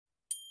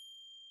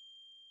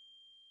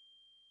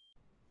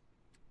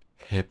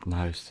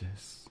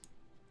hypnosis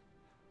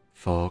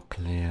for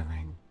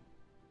clearing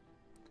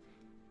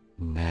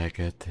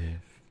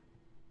negative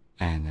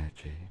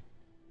energy.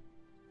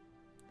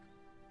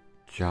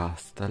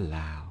 Just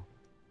allow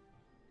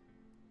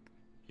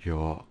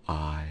your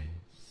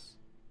eyes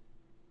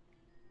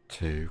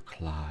to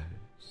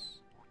close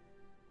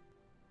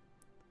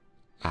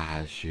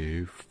as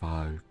you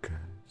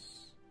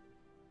focus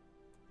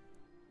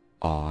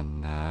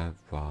on the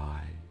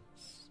rise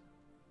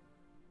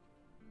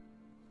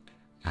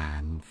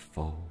and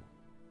fall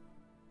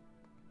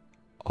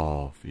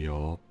of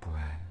your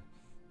breath.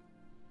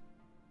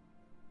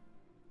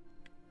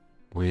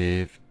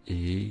 With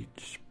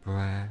each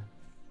breath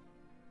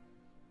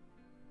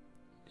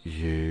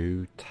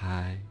you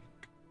take,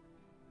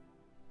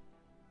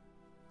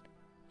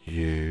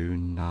 you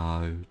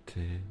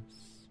notice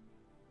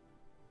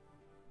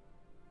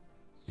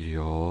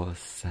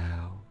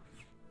yourself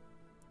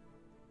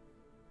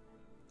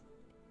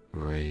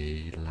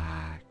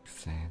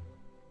relaxing.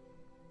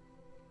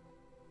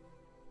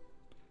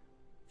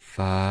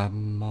 The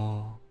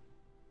more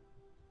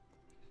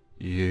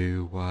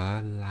you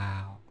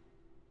allow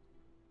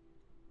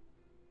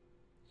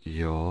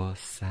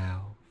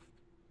yourself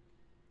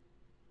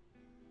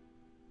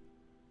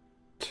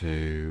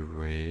to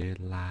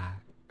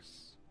relax,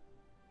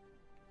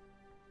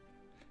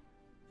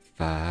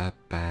 the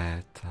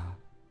better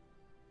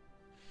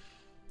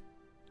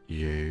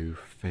you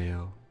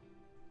feel,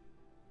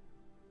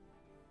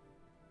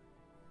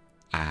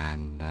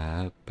 and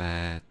the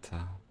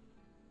better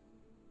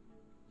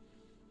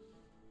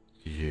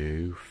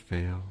you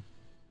feel,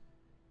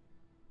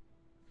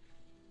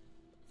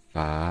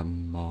 the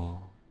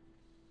more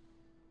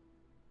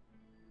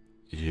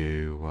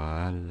you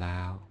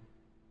allow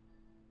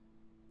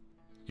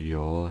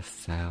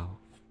yourself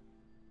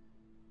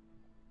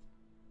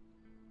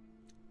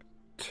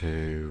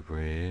to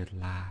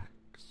relax.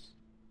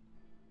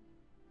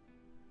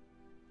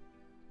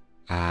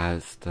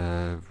 As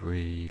the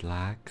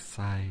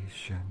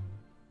relaxation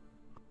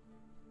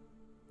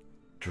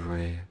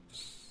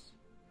drifts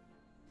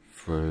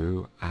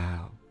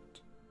throughout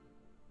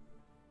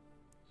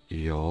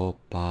your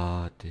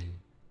body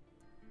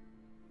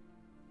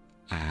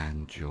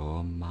and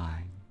your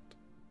mind,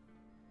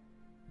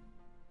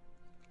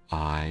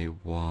 I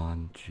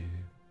want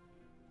you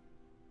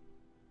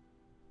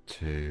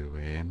to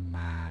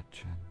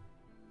imagine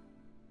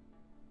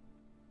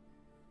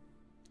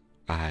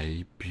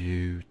a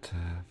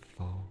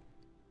beautiful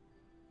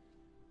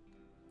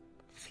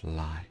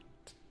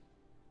flight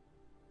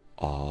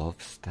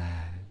of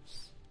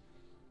stairs,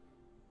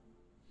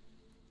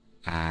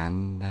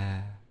 and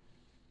there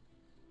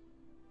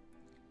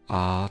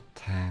are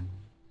 10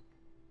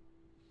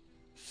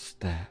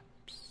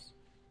 steps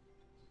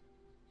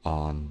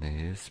on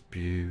this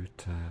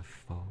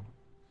beautiful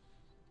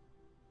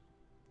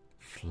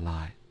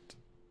flight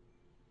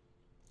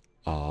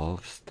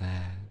of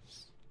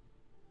stairs,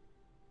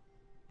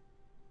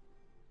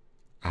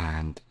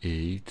 and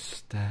each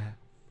step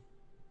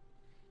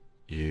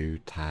you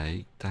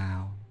take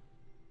down,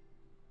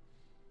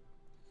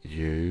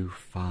 you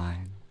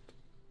find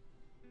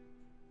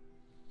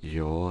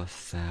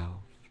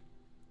yourself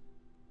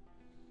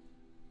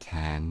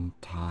 10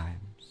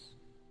 times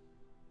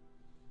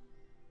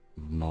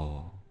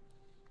more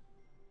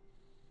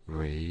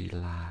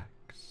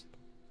relaxed,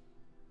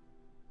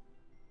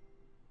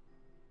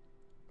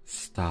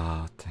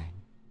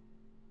 starting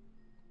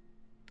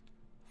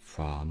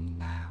from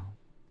now.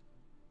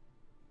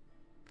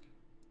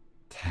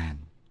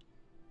 10.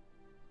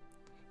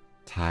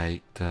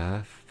 Take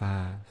the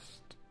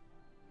first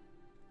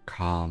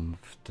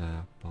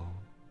comfortable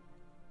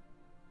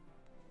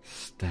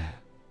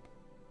step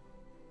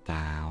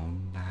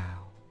down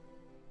now,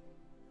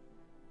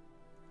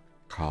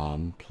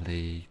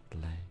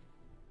 completely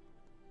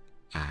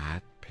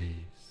at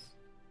peace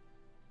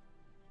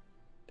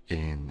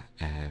in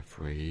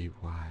every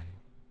way.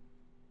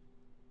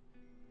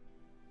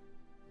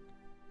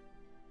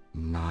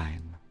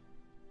 9.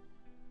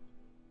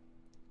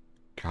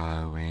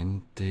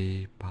 Going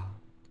deeper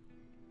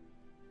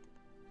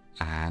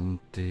and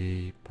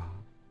deeper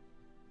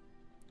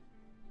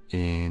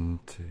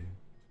into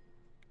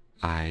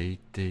a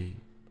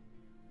deep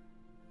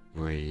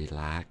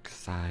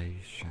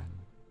relaxation,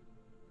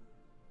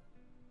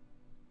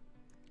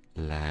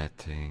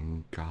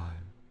 letting go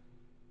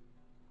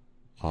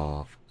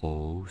of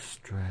all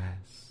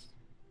stress,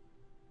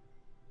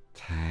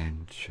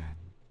 tension,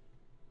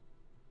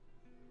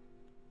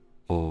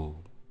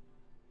 all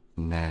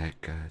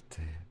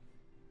negative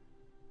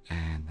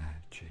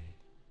energy.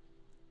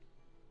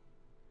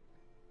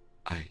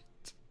 8.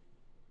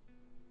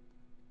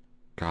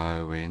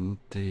 Going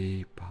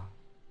deeper,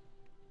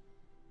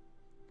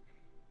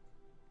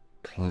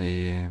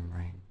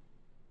 clearing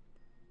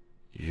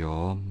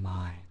your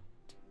mind,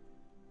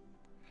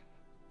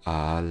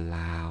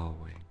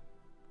 allowing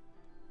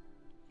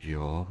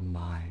your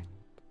mind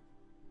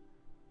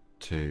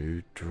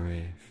to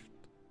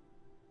drift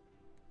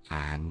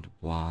and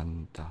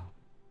wander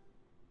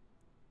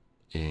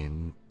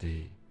in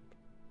deep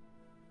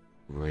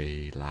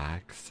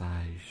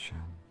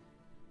relaxation.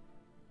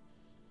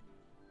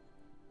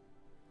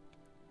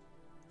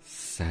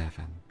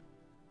 7.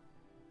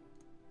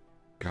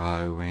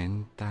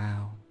 Going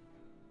down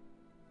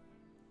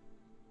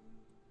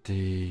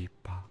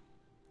deeper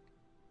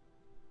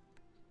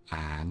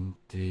and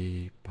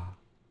deeper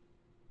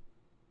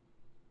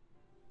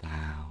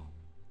down,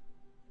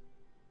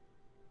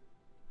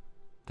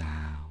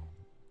 down,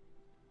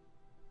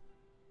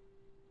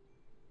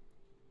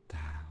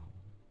 down.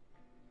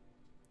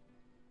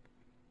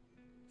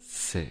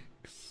 6.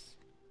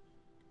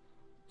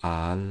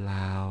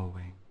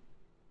 Allowing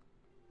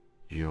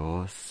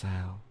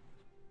yourself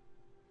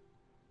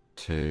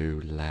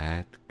to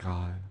let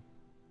go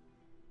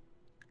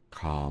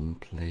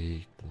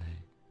completely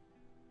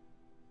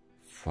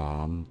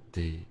from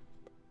deep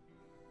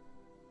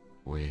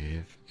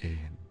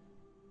within,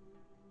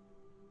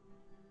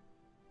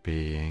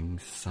 being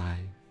safe,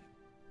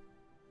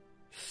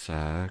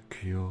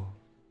 secure,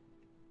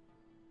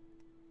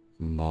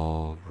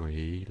 more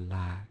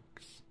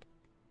relaxed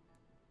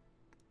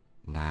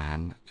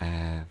than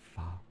ever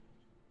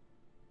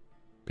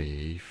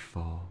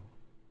before.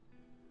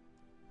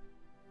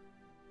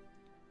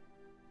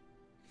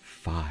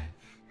 5.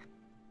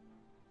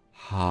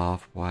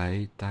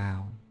 Halfway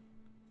down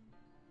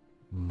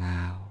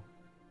now,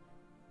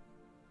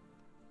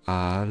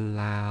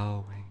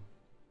 allowing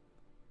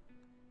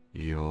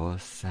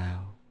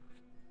yourself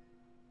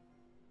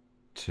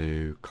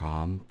to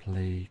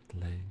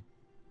completely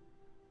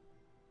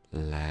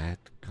let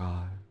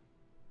go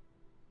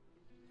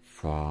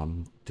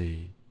from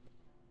deep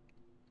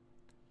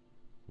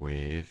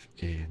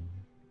within.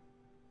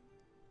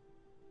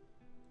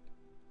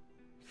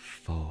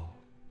 4.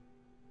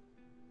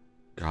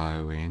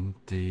 Going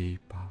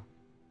deeper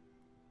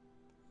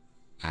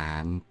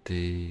and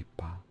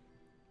deeper,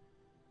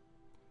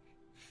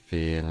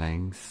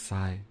 feeling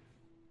safe,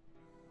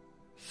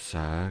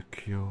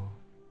 secure,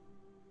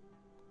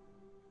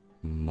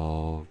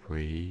 more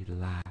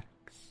relaxed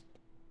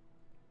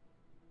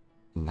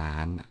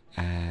than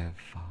ever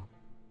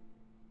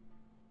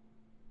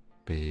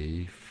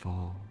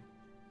before.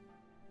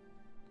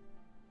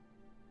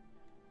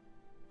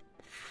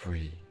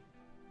 3.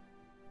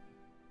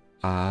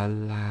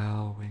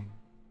 Allowing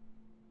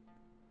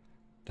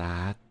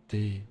that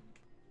deep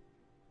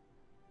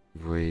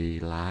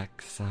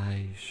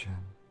relaxation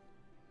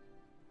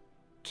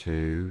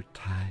to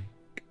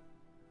take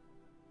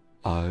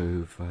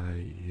over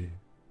you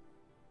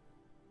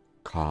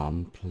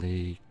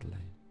completely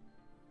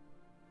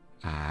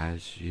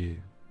as you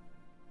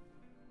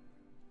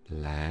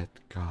let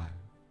go.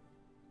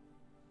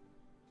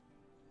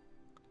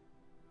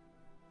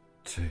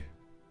 2.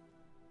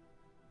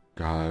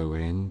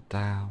 Going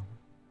down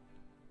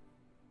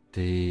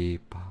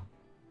deeper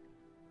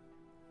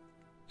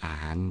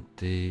and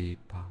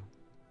deeper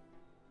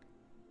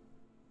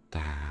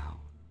down,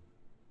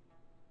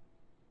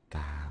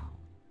 down,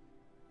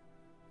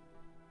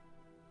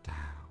 down.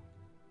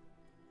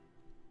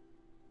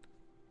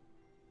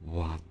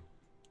 1.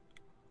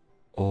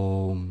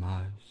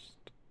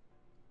 Almost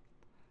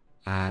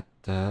at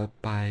the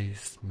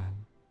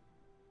basement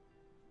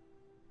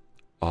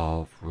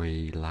of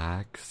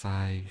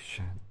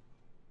relaxation,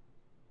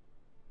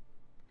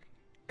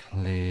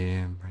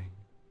 clearing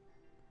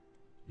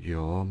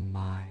your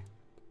mind,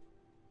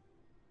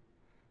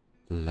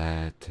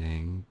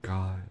 letting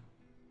go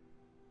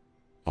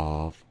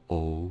of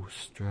all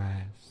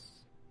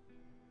stress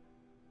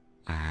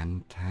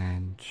and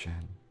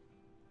tension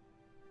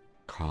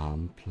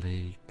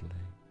completely.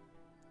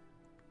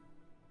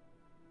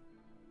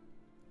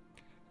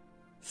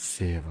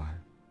 0.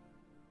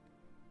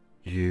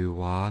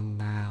 You are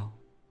now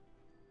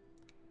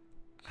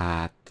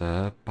at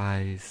the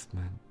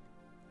basement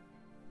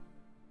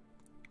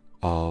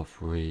of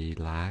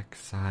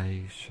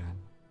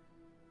relaxation,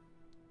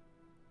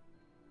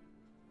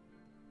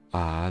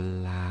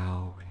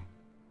 allowing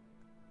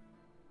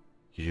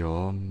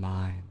your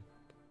mind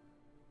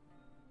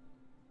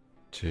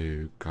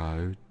to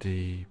go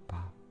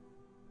deeper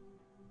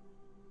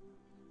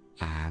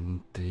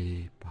and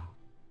deeper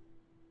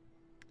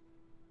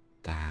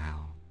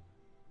down,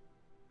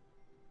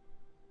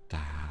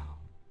 down,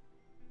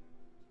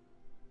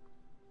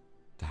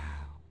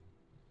 down.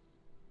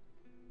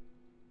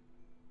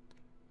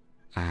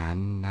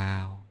 And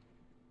now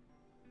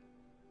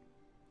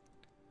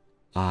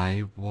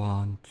I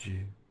want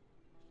you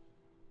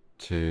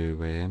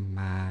to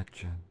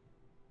imagine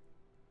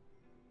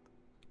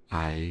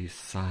a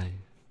safe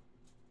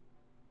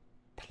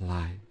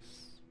place.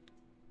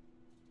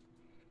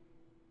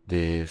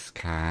 This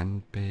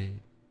can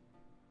be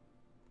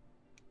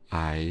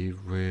a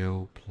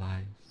real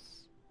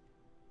place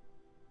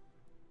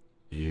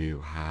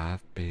you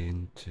have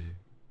been to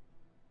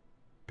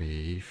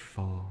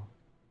before,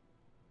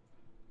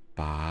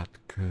 but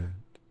could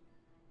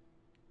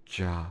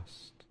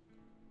just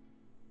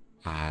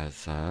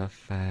as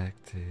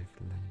effectively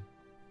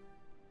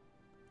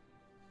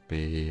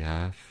be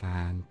a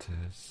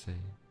fantasy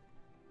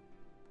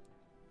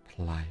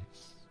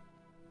place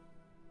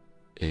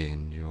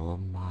in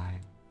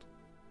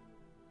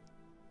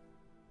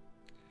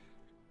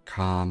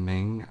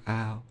coming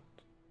out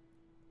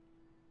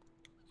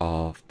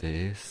of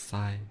this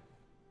safe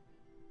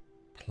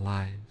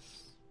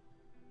place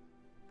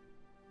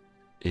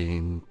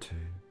into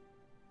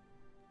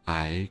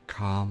a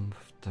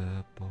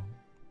comfortable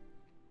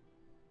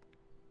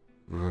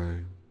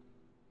room,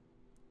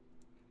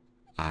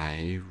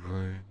 a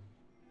room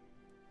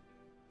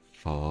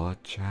for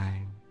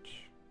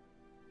change,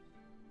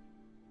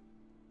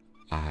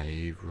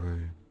 a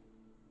room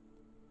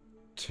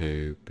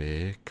to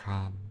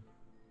become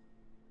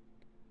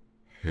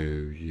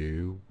who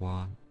you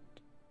want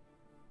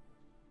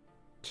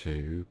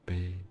to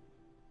be.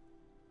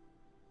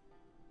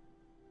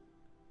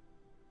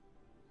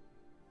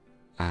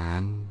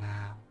 And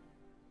now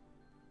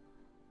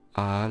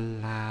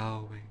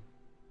allowing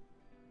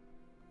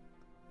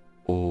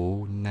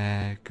all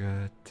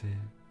negative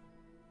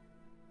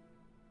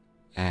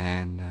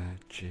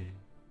energy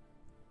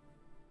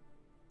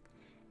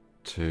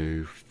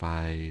to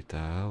fade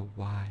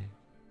away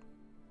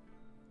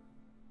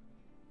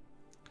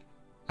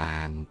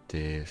and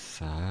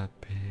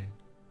disappear,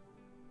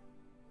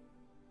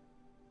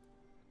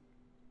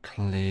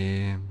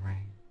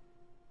 clearing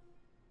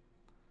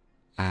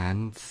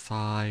and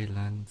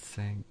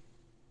silencing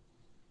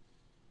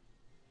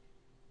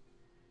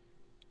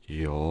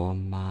your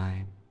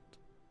mind,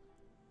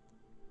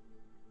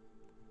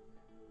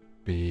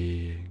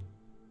 being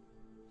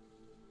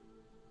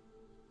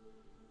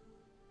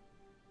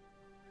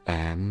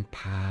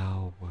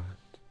empowered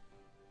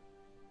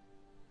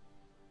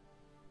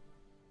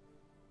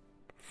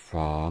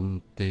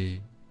from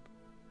deep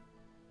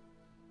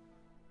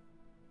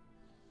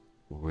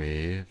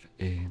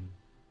within,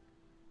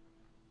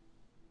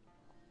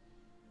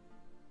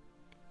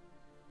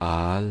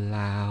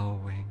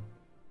 allowing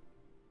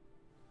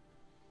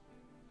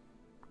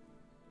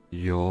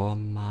your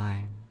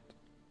mind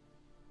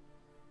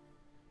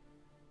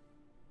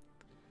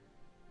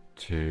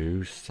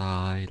to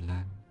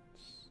silence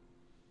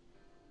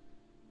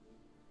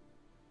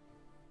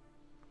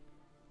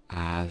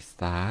as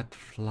that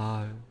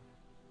flow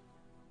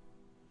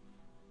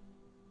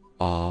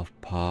of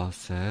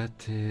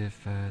positivity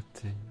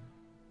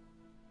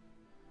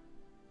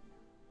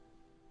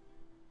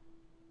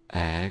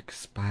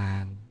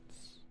expands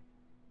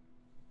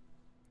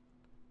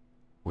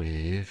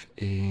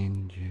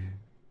within you,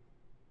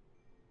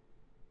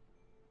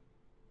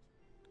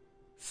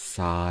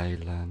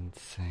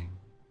 silencing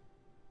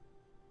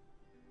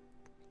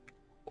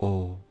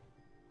all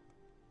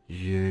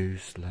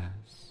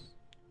useless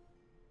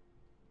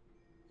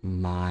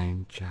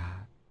mind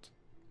chat,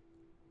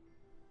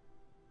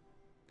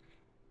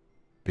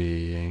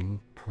 being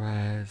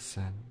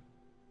present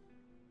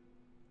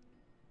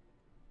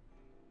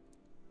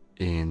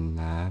in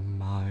the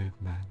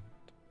moment,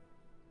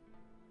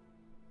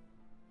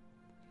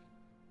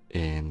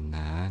 in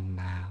the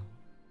now,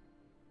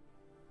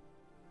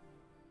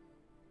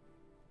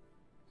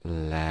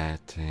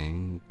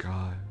 letting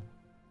go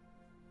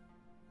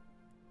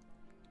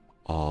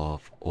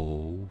of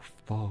all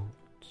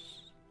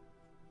faults,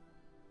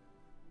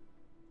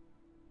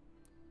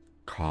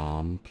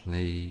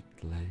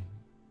 completely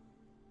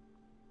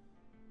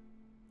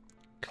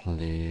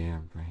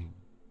clearing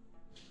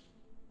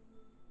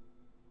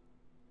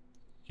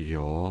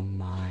your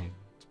mind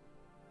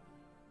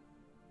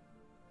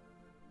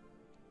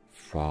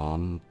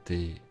from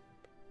deep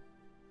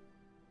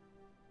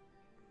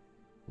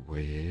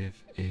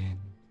within,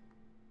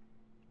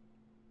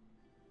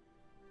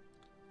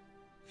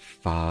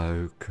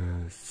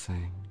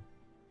 focusing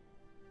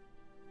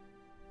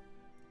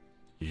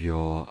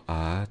your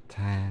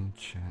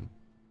attention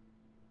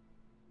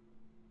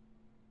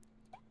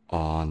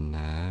on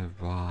the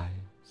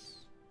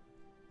rise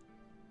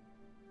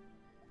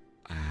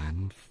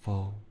and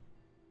fall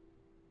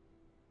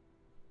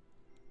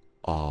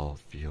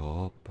of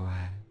your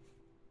breath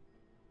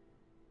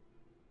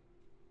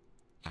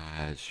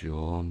as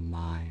your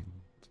mind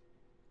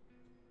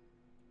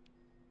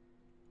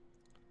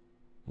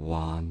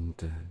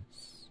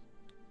wanders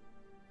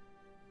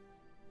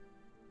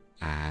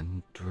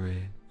and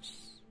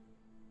drifts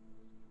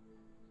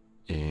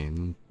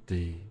in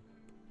deep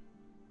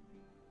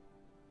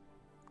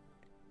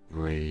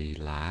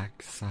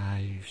relaxation,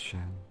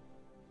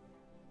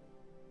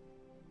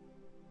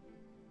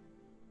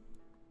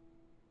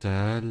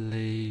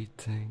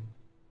 deleting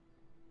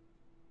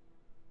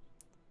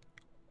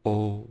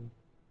all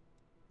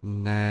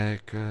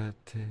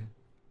negative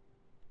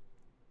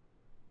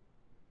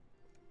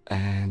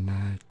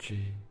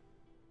energy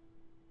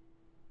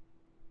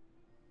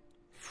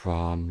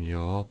from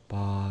your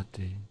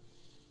body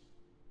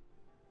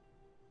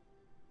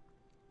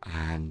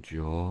and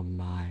your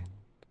mind,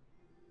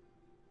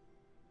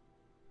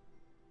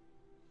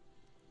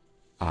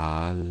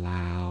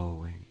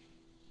 allowing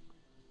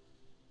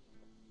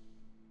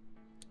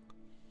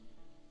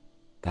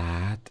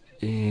that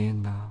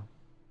inner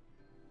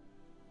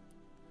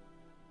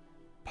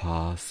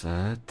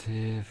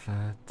positivity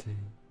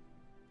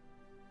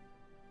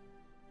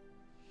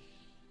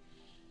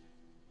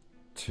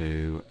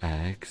to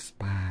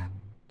expand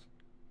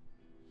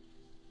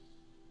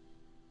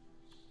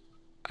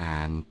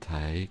and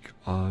take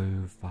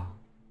over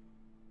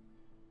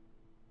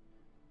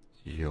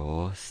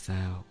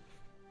yourself,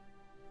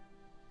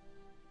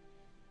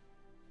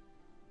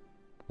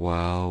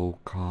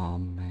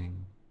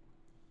 welcoming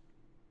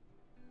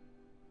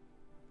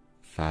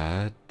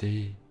the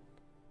deep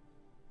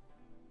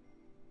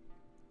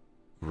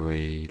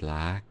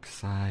relaxation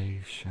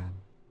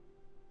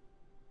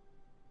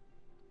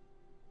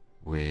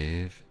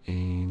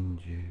within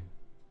you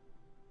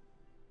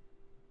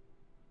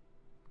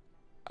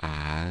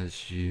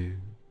as you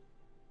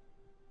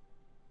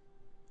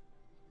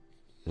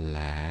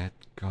let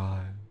go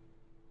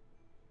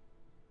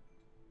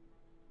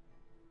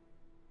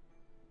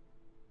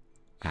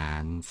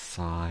and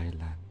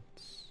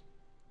silence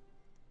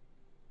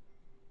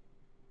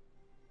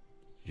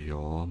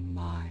your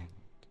mind,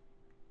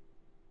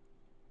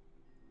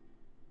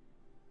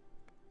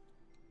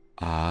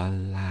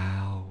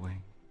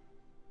 allowing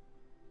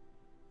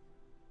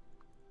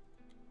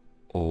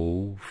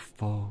all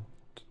thought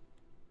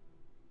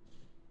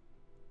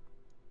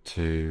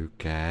to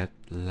get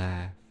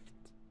left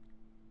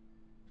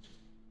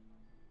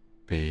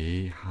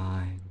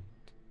behind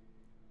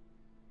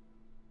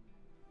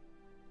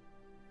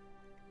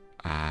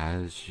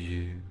as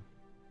you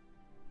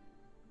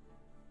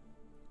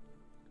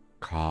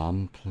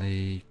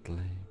completely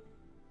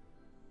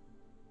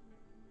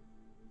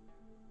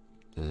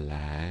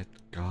let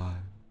go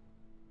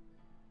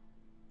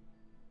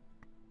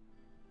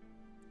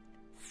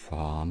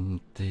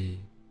from deep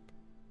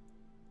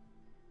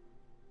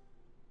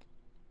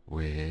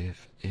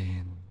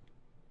within,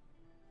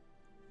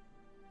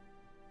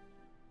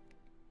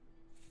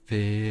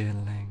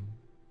 feeling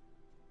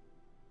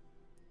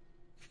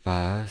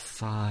the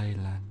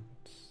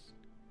silence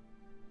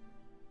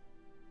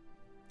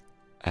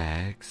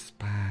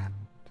expand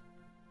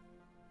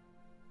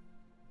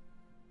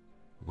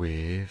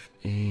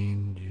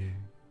within you,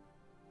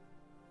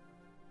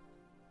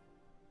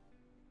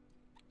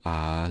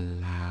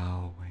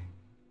 allowing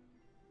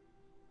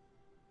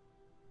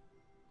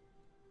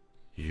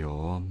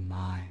your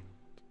mind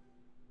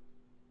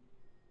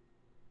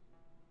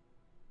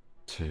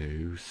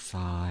to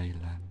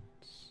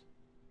silence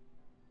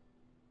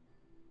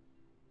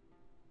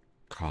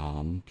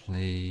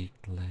completely,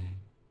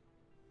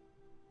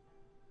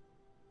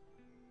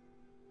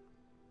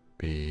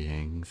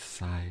 being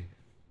safe,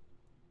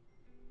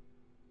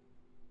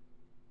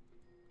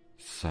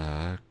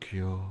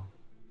 secure,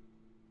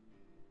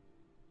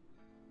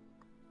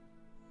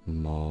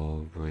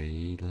 more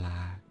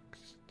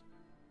relaxed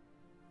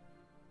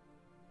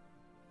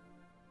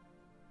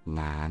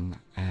than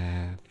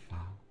ever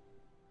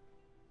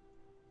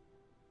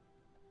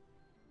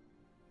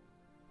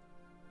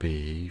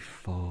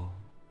before,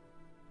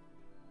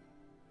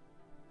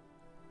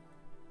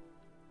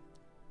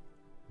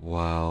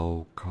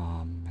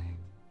 welcoming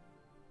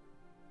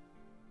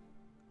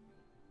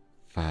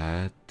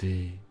the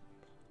deep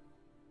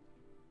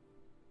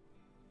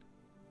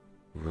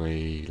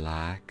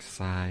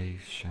relaxation,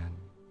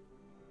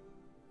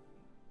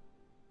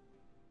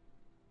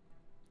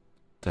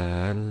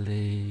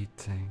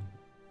 deleting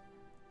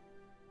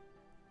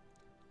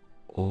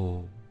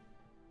all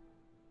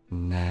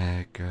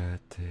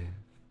negative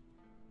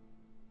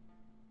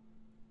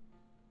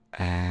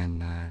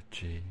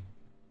energy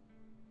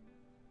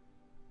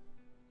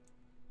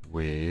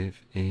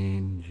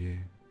within you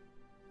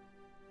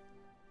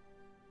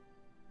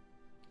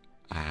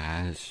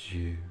as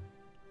you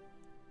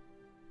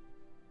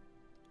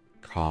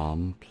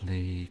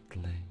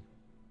completely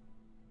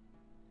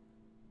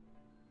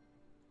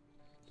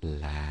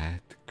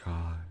let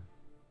go,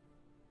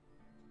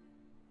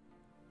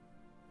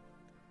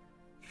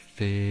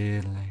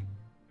 feeling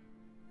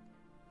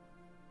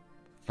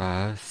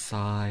the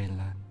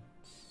silence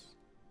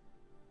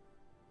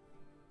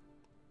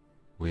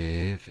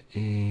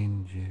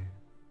within you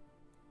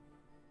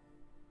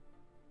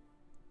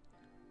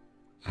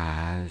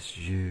as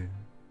you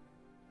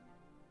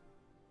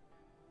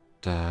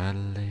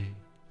delete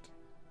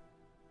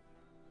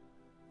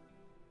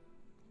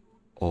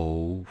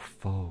all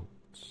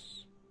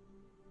thoughts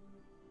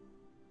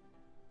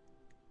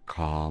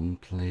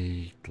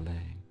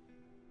completely,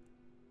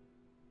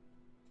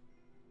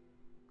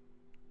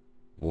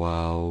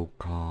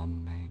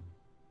 welcoming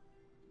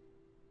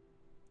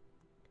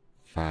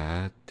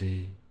the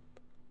deep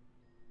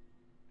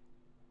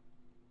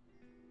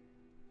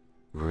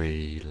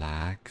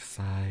relaxation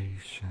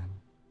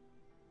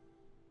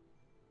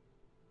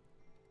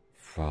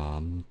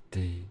from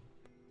deep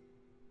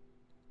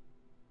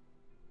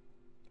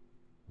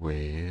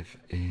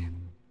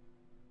within,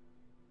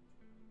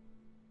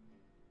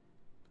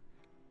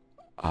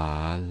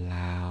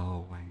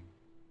 allowing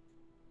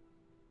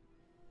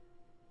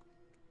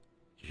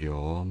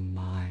your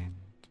mind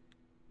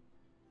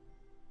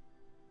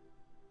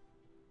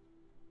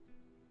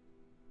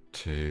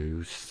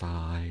to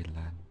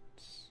silence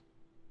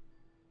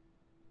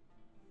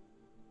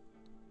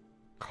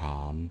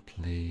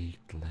completely,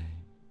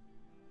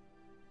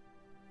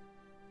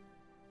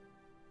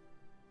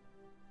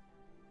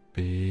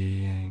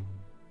 being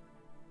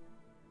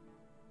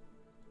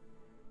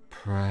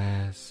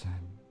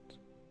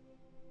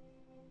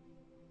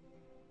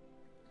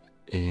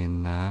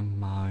in a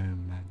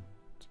moment,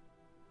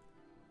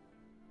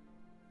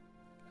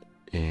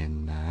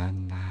 in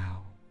and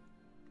out,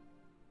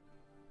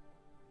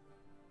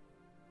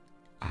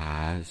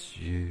 as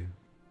you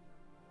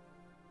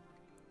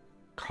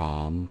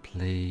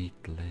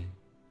completely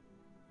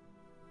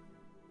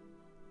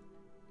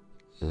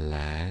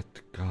let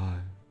go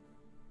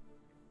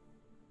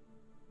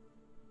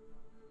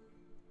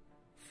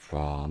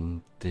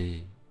from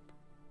deep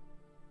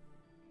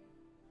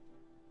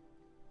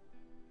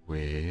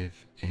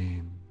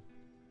within.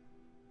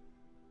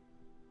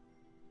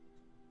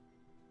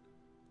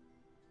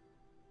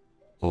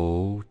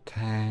 All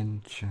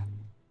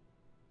tension,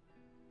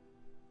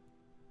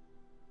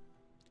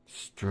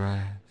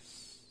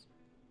 stress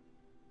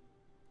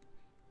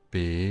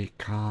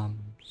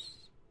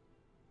becomes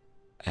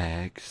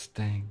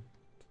extinct,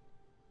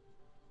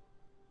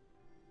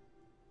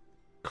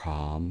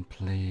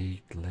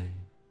 completely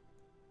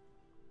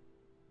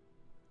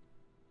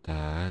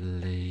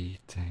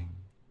deleting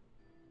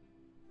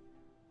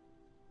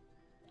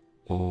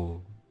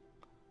all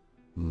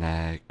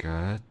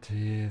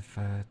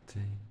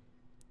negativity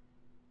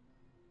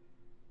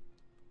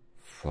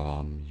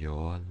from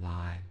your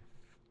life,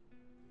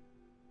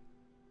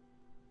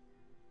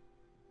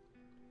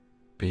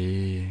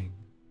 being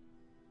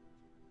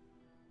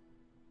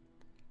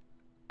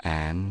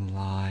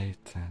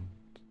enlightened,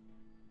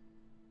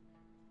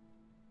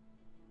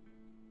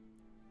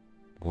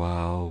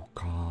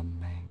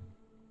 welcoming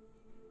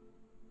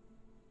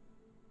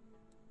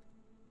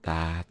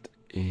that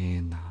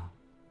inner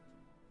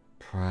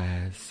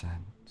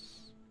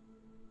presence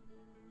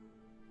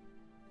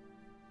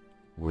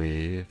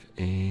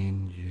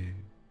within you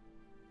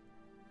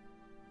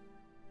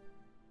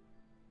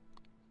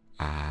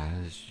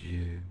as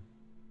you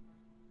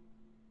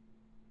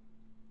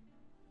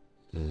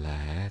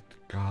let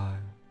go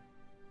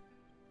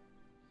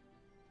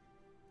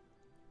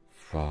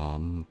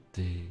from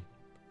deep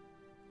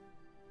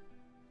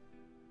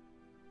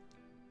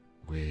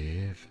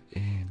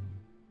within.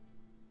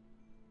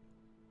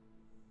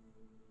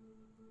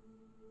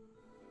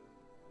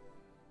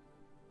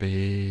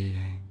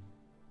 Being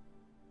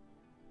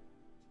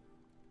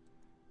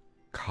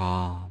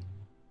calm,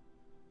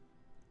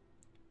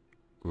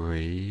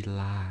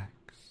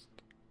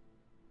 relaxed,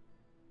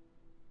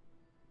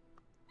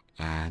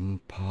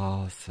 and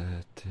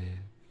positive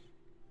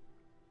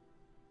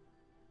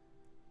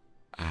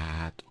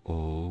at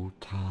all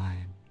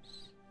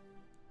times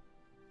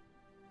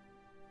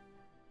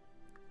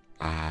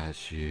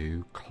as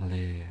you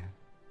clear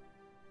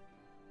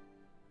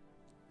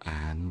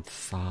and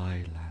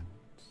silence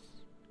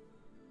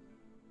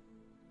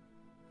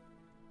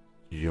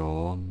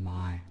your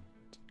mind,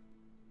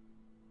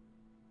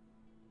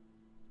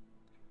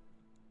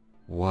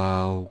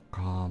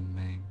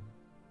 welcoming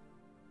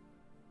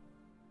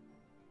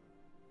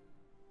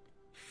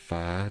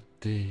the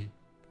deep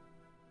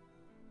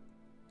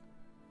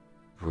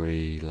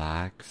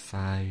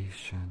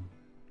relaxation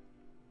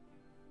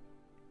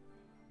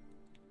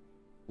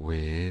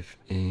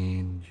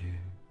within you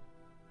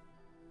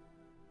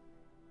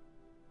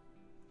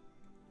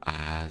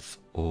as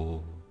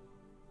all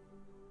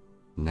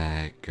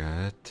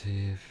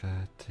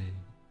negativity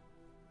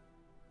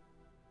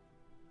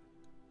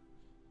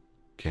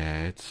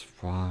gets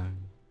thrown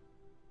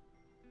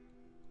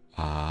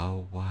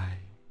away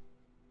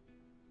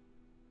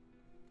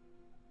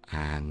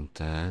and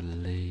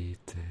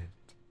deleted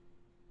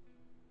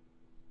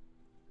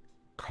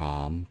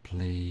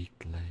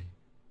completely,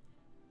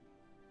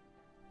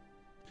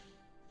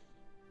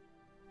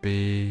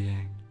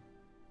 being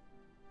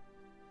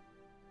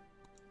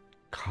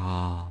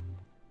calm,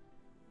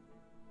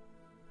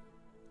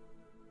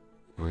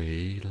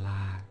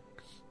 relaxed,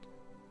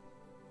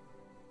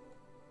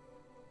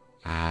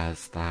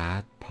 as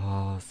that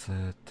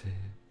positive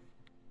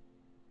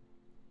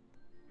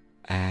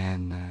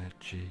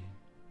energy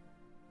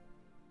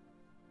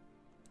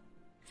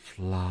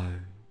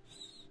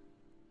flows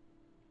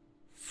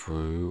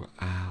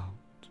throughout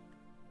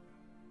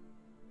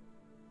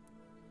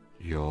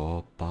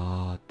your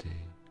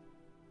body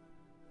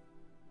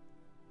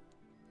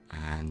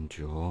and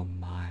your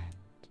mind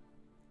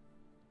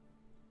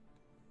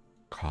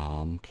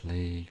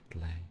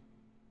completely,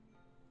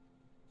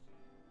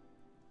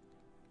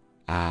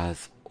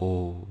 as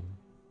all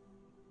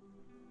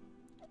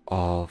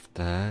of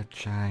the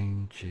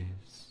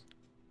changes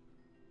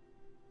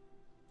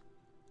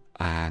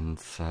and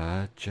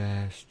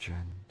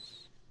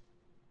suggestions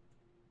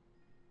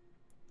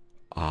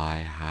I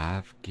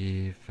have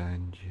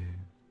given you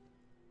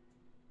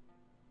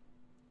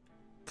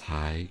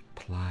take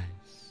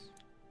place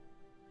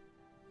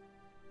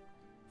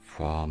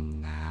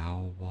from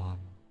now on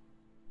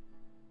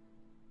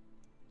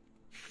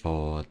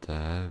for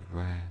the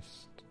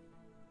rest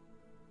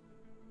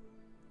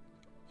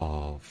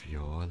of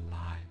your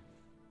life.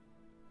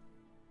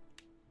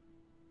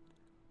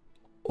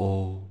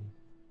 All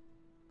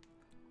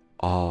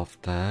of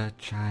the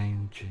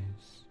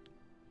changes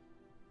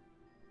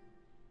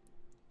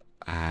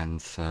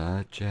and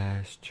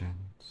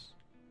suggestions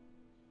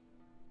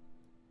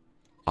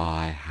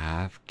I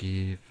have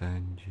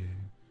given you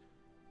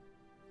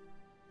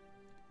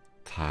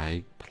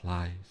take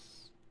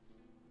place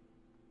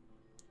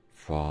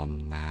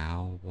from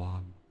now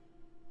on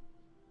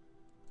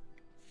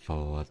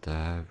for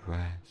the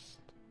rest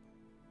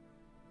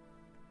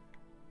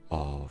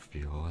of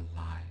your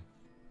life.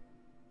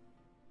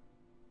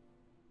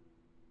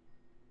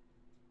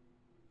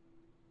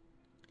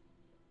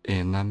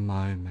 In a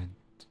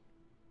moment,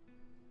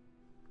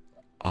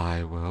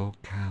 I will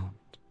count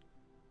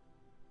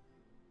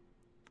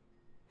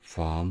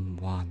from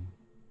 1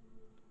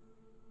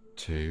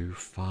 to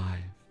 5,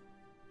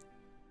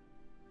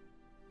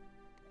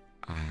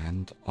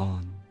 and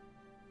on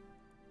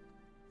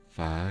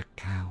the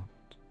count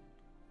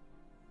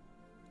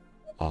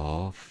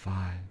of 5,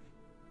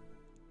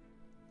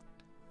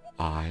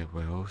 I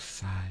will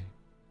say,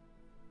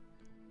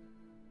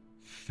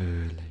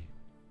 fully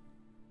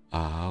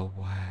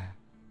aware,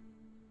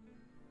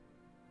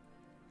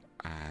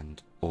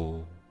 and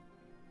all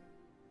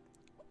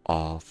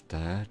of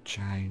the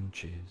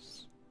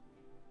changes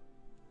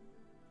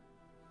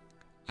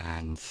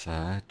and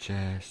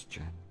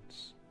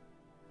suggestions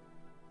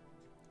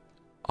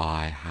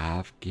I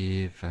have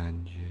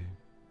given you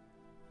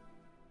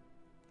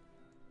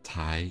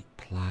take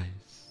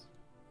place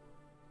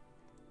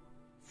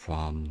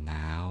from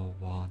now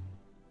on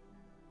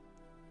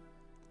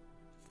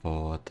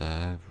for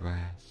the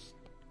rest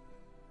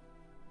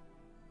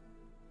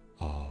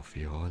of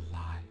your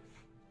life.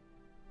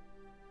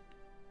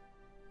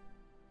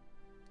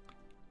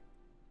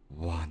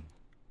 1.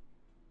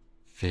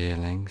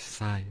 Feeling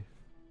safe,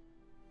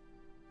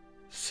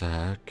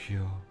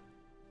 secure,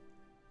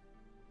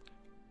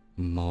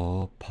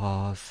 more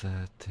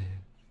positive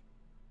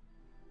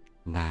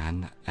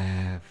than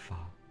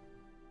ever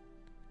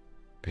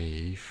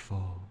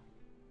before.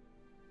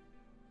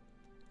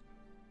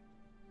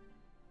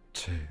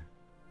 2.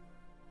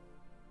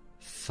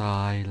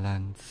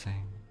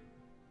 Silencing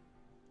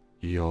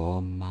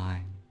your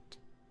mind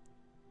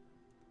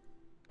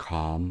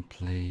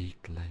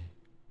completely,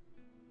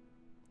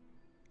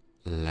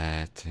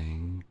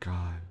 letting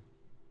go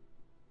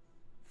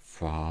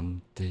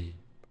from deep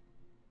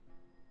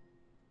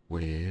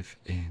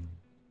within.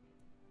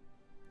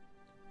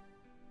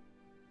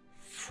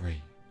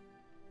 3.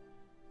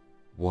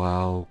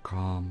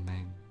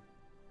 Welcoming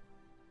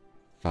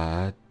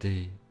the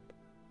deep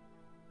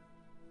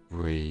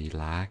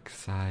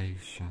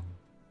relaxation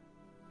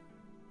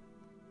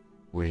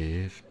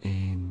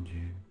within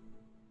you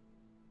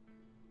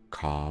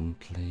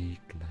completely.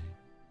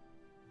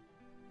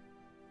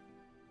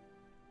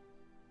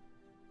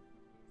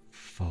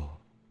 4.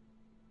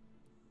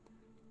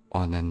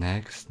 On the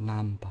next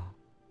number,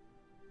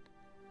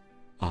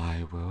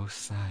 I will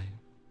say,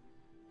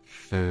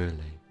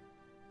 fully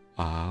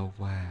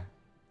aware,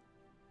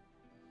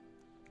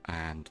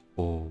 and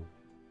all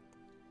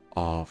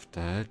of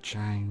the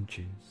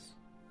changes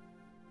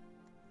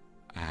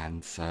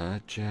and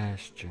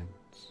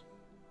suggestions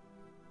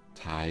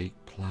take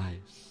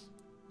place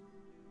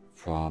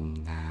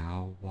from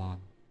now on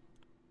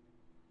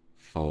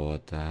for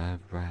the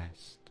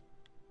rest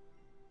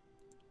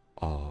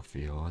of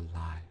your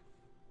life.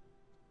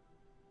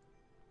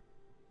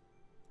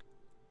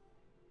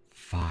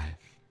 5.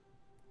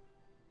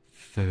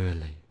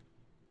 Fully